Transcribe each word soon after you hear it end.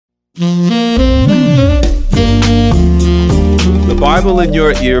Bible in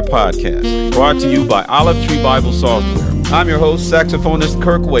Your Ear podcast, brought to you by Olive Tree Bible Software. I'm your host, saxophonist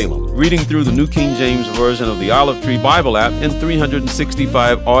Kirk Whalum, reading through the New King James Version of the Olive Tree Bible app in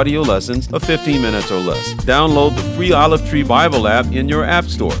 365 audio lessons of 15 minutes or less. Download the free Olive Tree Bible app in your app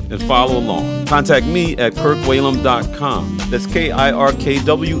store and follow along. Contact me at kirkwhalum.com. That's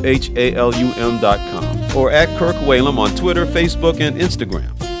KIRKWHALUM.com. Or at Kirk Whalum on Twitter, Facebook, and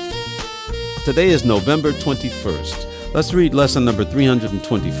Instagram. Today is November 21st. Let's read lesson number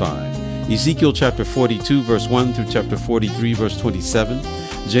 325. Ezekiel chapter 42, verse 1 through chapter 43, verse 27.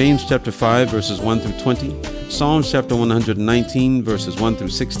 James chapter 5, verses 1 through 20. Psalms chapter 119, verses 1 through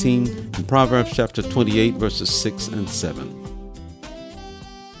 16. And Proverbs chapter 28, verses 6 and 7.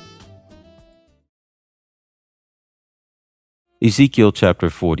 Ezekiel chapter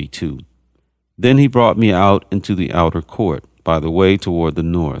 42. Then he brought me out into the outer court, by the way toward the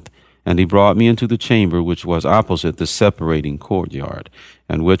north. And he brought me into the chamber which was opposite the separating courtyard,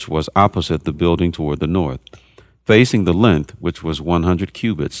 and which was opposite the building toward the north. Facing the length, which was 100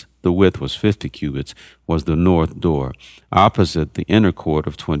 cubits, the width was 50 cubits, was the north door, opposite the inner court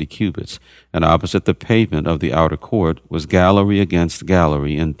of 20 cubits, and opposite the pavement of the outer court was gallery against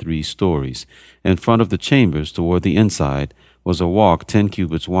gallery in 3 stories. In front of the chambers toward the inside was a walk 10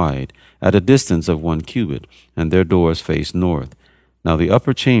 cubits wide, at a distance of 1 cubit, and their doors faced north. Now the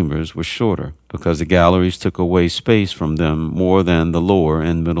upper chambers were shorter, because the galleries took away space from them more than the lower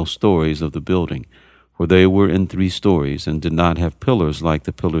and middle stories of the building, for they were in 3 stories, and did not have pillars like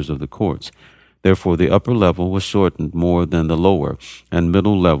the pillars of the courts. Therefore the upper level was shortened more than the lower and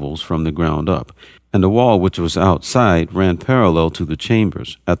middle levels from the ground up. And the wall which was outside ran parallel to the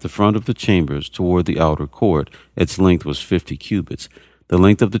chambers. At the front of the chambers toward the outer court, its length was 50 cubits. The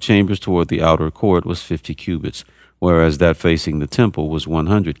length of the chambers toward the outer court was 50 cubits. Whereas that facing the temple was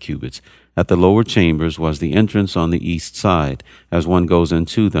 100 cubits. At the lower chambers was the entrance on the east side, as one goes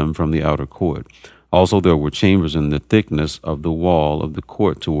into them from the outer court. Also there were chambers in the thickness of the wall of the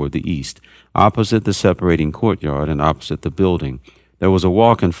court toward the east, opposite the separating courtyard and opposite the building. There was a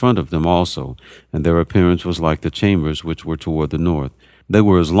walk in front of them also, and their appearance was like the chambers which were toward the north. They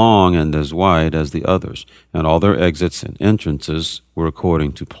were as long and as wide as the others, and all their exits and entrances were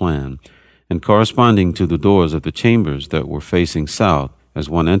according to plan. And corresponding to the doors of the chambers that were facing south, as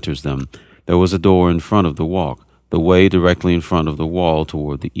one enters them, there was a door in front of the walk, the way directly in front of the wall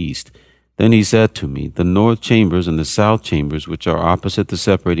toward the east. Then he said to me, The north chambers and the south chambers, which are opposite the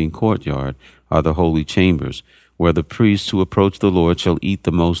separating courtyard, are the holy chambers, where the priests who approach the Lord shall eat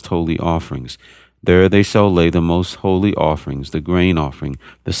the most holy offerings. There they shall lay the most holy offerings, the grain offering,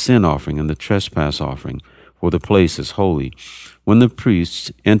 the sin offering, and the trespass offering, for the place is holy. When the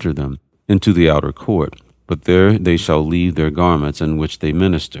priests enter them, into the outer court, but there they shall leave their garments in which they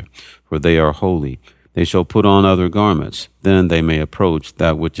minister, for they are holy. They shall put on other garments, then they may approach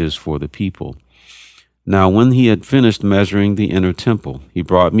that which is for the people. Now when he had finished measuring the inner temple, he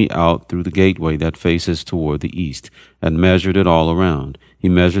brought me out through the gateway that faces toward the east, and measured it all around. He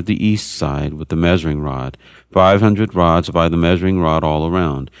measured the east side with the measuring rod, 500 rods by the measuring rod all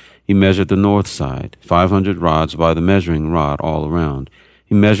around. He measured the north side, 500 rods by the measuring rod all around.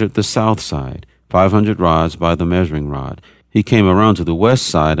 He measured the south side, 500 rods by the measuring rod. He came around to the west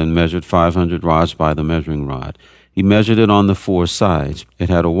side and measured 500 rods by the measuring rod. He measured it on the 4 sides. It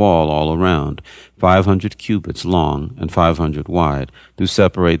had a wall all around, 500 cubits long and 500 wide, to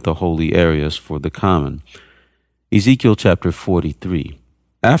separate the holy areas for the common. Ezekiel chapter 43.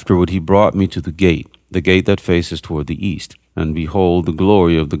 Afterward he brought me to the gate that faces toward the east. And behold, the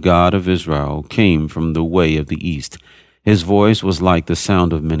glory of the God of Israel came from the way of the east. His voice was like the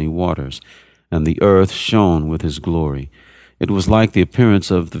sound of many waters, and the earth shone with his glory. It was like the appearance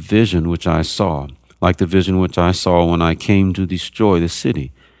of the vision which I saw, like the vision which I saw when I came to destroy the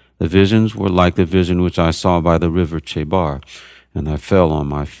city. The visions were like the vision which I saw by the river Chebar, and I fell on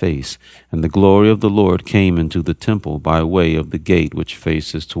my face. And the glory of the Lord came into the temple by way of the gate which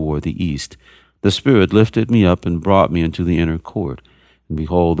faces toward the east. The Spirit lifted me up and brought me into the inner court. And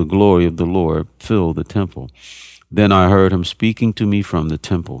behold, the glory of the Lord filled the temple. Then I heard him speaking to me from the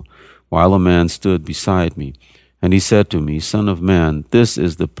temple, while a man stood beside me. And he said to me, Son of man, this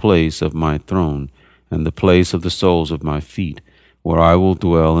is the place of my throne, and the place of the soles of my feet, where I will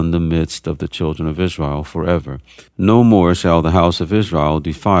dwell in the midst of the children of Israel forever. No more shall the house of Israel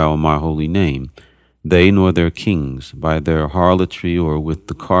defile my holy name, they nor their kings, by their harlotry or with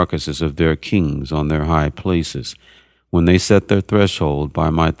the carcasses of their kings on their high places, when they set their threshold by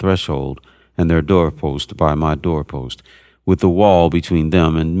my threshold, and their doorpost by my doorpost. With the wall between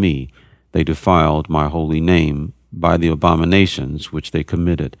them and me, they defiled my holy name by the abominations which they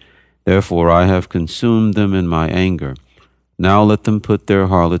committed. Therefore I have consumed them in my anger. Now let them put their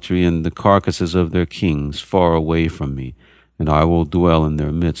harlotry and the carcasses of their kings far away from me, and I will dwell in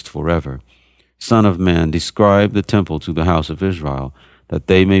their midst forever. Son of man, describe the temple to the house of Israel, that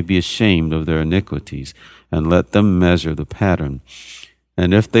they may be ashamed of their iniquities, and let them measure the pattern.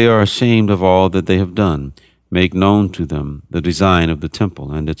 And if they are ashamed of all that they have done, make known to them the design of the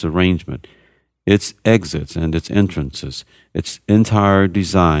temple and its arrangement, its exits and its entrances, its entire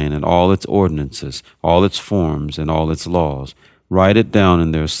design and all its ordinances, all its forms and all its laws. Write it down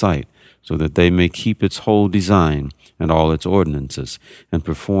in their sight, so that they may keep its whole design and all its ordinances, and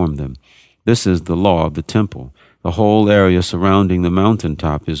perform them. This is the law of the temple. The whole area surrounding the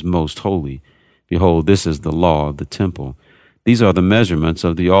mountaintop is most holy. Behold, this is the law of the temple. These are the measurements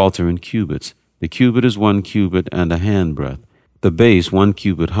of the altar in cubits. The cubit is 1 cubit and a handbreadth. The base 1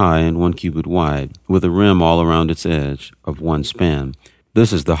 cubit high and 1 cubit wide, with a rim all around its edge of 1 span.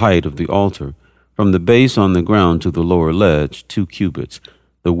 This is the height of the altar. From the base on the ground to the lower ledge, 2 cubits.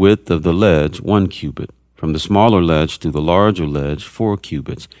 The width of the ledge 1 cubit. From the smaller ledge to the larger ledge 4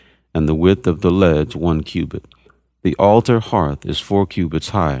 cubits, and the width of the ledge 1 cubit. The altar hearth is 4 cubits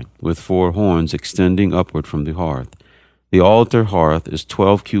high, with 4 horns extending upward from the hearth. The altar hearth is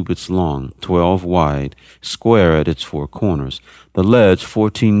 12 cubits long, 12 wide, square at its 4 corners. The ledge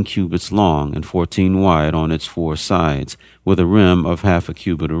 14 cubits long and 14 wide on its 4 sides, with a rim of half a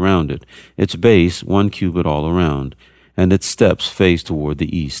cubit around it. Its base 1 cubit all around, and its steps face toward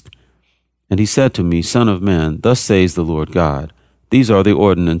the east. And he said to me, Son of man, thus says the Lord God, these are the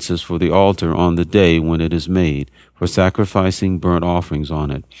ordinances for the altar on the day when it is made, for sacrificing burnt offerings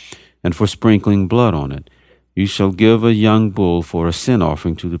on it, and for sprinkling blood on it. You shall give a young bull for a sin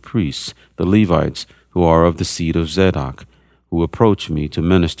offering to the priests, the Levites, who are of the seed of Zadok, who approach me to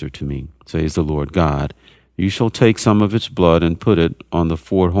minister to me, says the Lord God. You shall take some of its blood and put it on the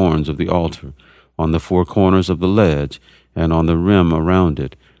 4 horns of the altar, on the 4 corners of the ledge, and on the rim around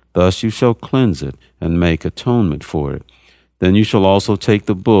it. Thus you shall cleanse it and make atonement for it. Then you shall also take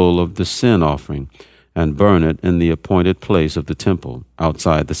the bull of the sin offering and burn it in the appointed place of the temple,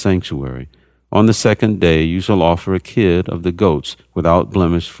 outside the sanctuary. On the 2nd day you shall offer a kid of the goats without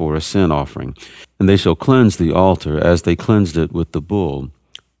blemish for a sin offering, and they shall cleanse the altar as they cleansed it with the bull.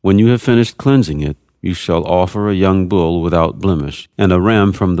 When you have finished cleansing it, you shall offer a young bull without blemish, and a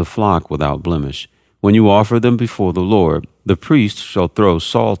ram from the flock without blemish. When you offer them before the Lord, the priest shall throw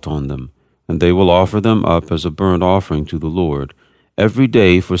salt on them, and they will offer them up as a burnt offering to the Lord. Every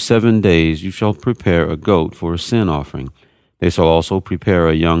day for 7 days you shall prepare a goat for a sin offering. They shall also prepare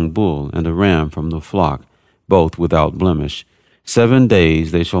a young bull and a ram from the flock, both without blemish. 7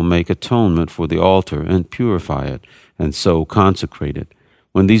 days they shall make atonement for the altar and purify it, and so consecrate it.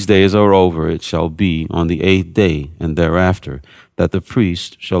 When these days are over, it shall be on the 8th day and thereafter that the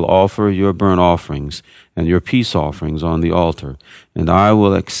priest shall offer your burnt offerings and your peace offerings on the altar, and I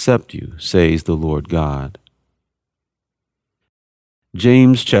will accept you, says the Lord God.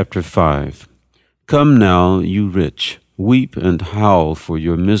 James chapter 5. Come now, you rich, weep and howl for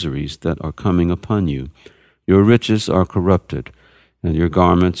your miseries that are coming upon you. Your riches are corrupted, and your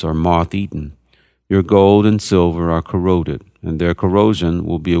garments are moth-eaten. Your gold and silver are corroded, and their corrosion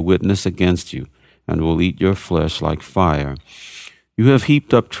will be a witness against you, and will eat your flesh like fire. You have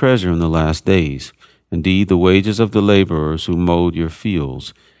heaped up treasure in the last days. Indeed, the wages of the laborers who mowed your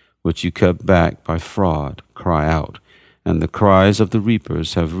fields, which you kept back by fraud, cry out, and the cries of the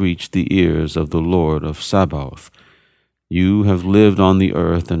reapers have reached the ears of the Lord of Sabaoth. You have lived on the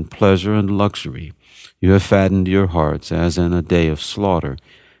earth in pleasure and luxury. You have fattened your hearts as in a day of slaughter.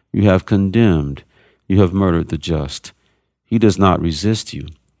 You have condemned. You have murdered the just. He does not resist you.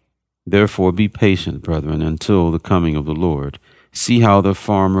 Therefore be patient, brethren, until the coming of the Lord. See how the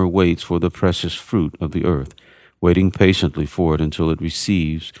farmer waits for the precious fruit of the earth, waiting patiently for it until it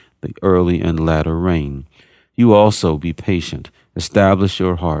receives the early and latter rain. You also be patient. Establish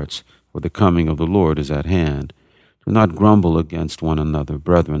your hearts, for the coming of the Lord is at hand. Do not grumble against one another,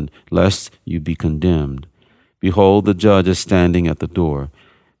 brethren, lest you be condemned. Behold, the judge is standing at the door.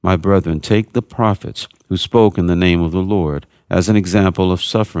 My brethren, take the prophets who spoke in the name of the Lord as an example of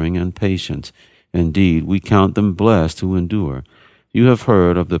suffering and patience. Indeed, we count them blessed who endure. You have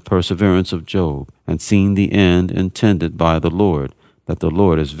heard of the perseverance of Job, and seen the end intended by the Lord, that the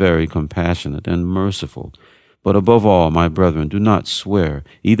Lord is very compassionate and merciful. But above all, my brethren, do not swear,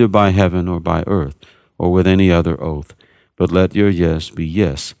 either by heaven or by earth, or with any other oath, but let your yes be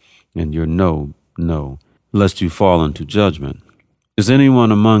yes, and your no, no, lest you fall into judgment. Is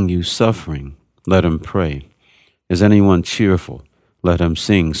anyone among you suffering? Let him pray. Is anyone cheerful? Let him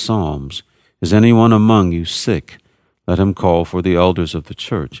sing psalms. Is anyone among you sick? Let him call for the elders of the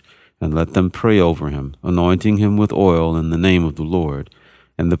church, and let them pray over him, anointing him with oil in the name of the Lord.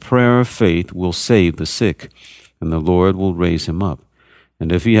 And the prayer of faith will save the sick, and the Lord will raise him up.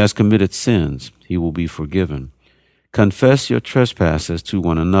 And if he has committed sins, he will be forgiven. Confess your trespasses to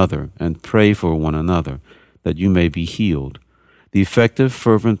one another, and pray for one another, that you may be healed. The effective,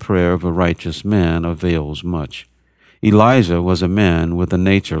 fervent prayer of a righteous man avails much. Elijah was a man with a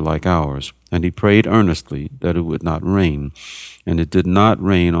nature like ours, and he prayed earnestly that it would not rain. And it did not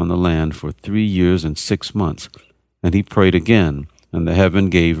rain on the land for 3 years and 6 months. And he prayed again, and the heaven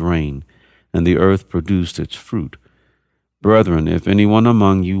gave rain, and the earth produced its fruit. Brethren, if anyone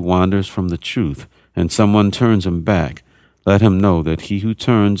among you wanders from the truth, and someone turns him back, let him know that he who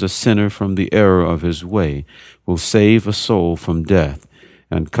turns a sinner from the error of his way will save a soul from death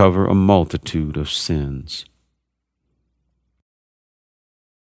and cover a multitude of sins.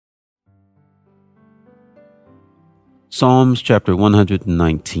 Psalms chapter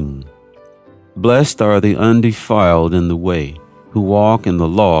 119. Blessed are the undefiled in the way, who walk in the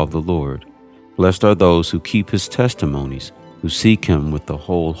law of the Lord. Blessed are those who keep his testimonies, who seek him with the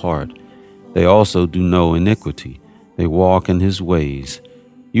whole heart. They also do no iniquity. They walk in his ways.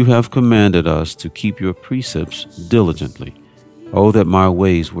 You have commanded us to keep your precepts diligently. Oh, that my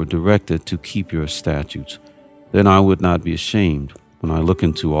ways were directed to keep your statutes. Then I would not be ashamed when I look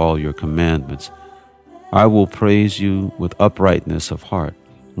into all your commandments. I will praise you with uprightness of heart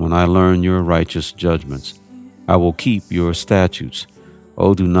when I learn your righteous judgments. I will keep your statutes.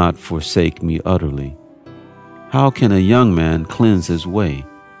 Oh, do not forsake me utterly. How can a young man cleanse his way?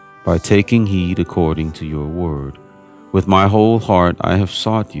 By taking heed according to your word. With my whole heart I have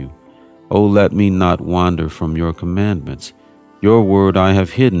sought you. Oh, let me not wander from your commandments. Your word I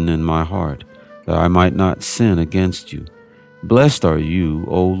have hidden in my heart, that I might not sin against you. Blessed are you,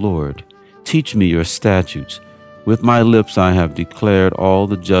 O Lord. Teach me your statutes. With my lips I have declared all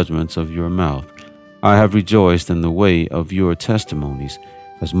the judgments of your mouth. I have rejoiced in the way of your testimonies,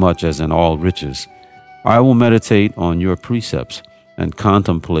 as much as in all riches. I will meditate on your precepts and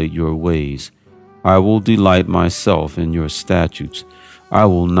contemplate your ways. I will delight myself in your statutes. I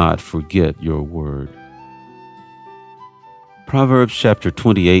will not forget your word. Proverbs chapter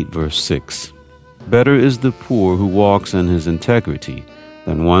 28, verse 6. Better is the poor who walks in his integrity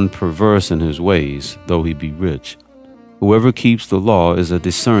than one perverse in his ways, though he be rich. Whoever keeps the law is a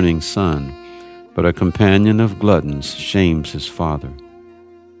discerning son, but a companion of gluttons shames his father.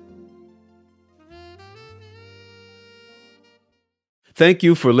 Thank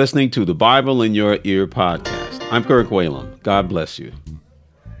you for listening to the Bible in Your Ear podcast. I'm Kirk Whalum. God bless you.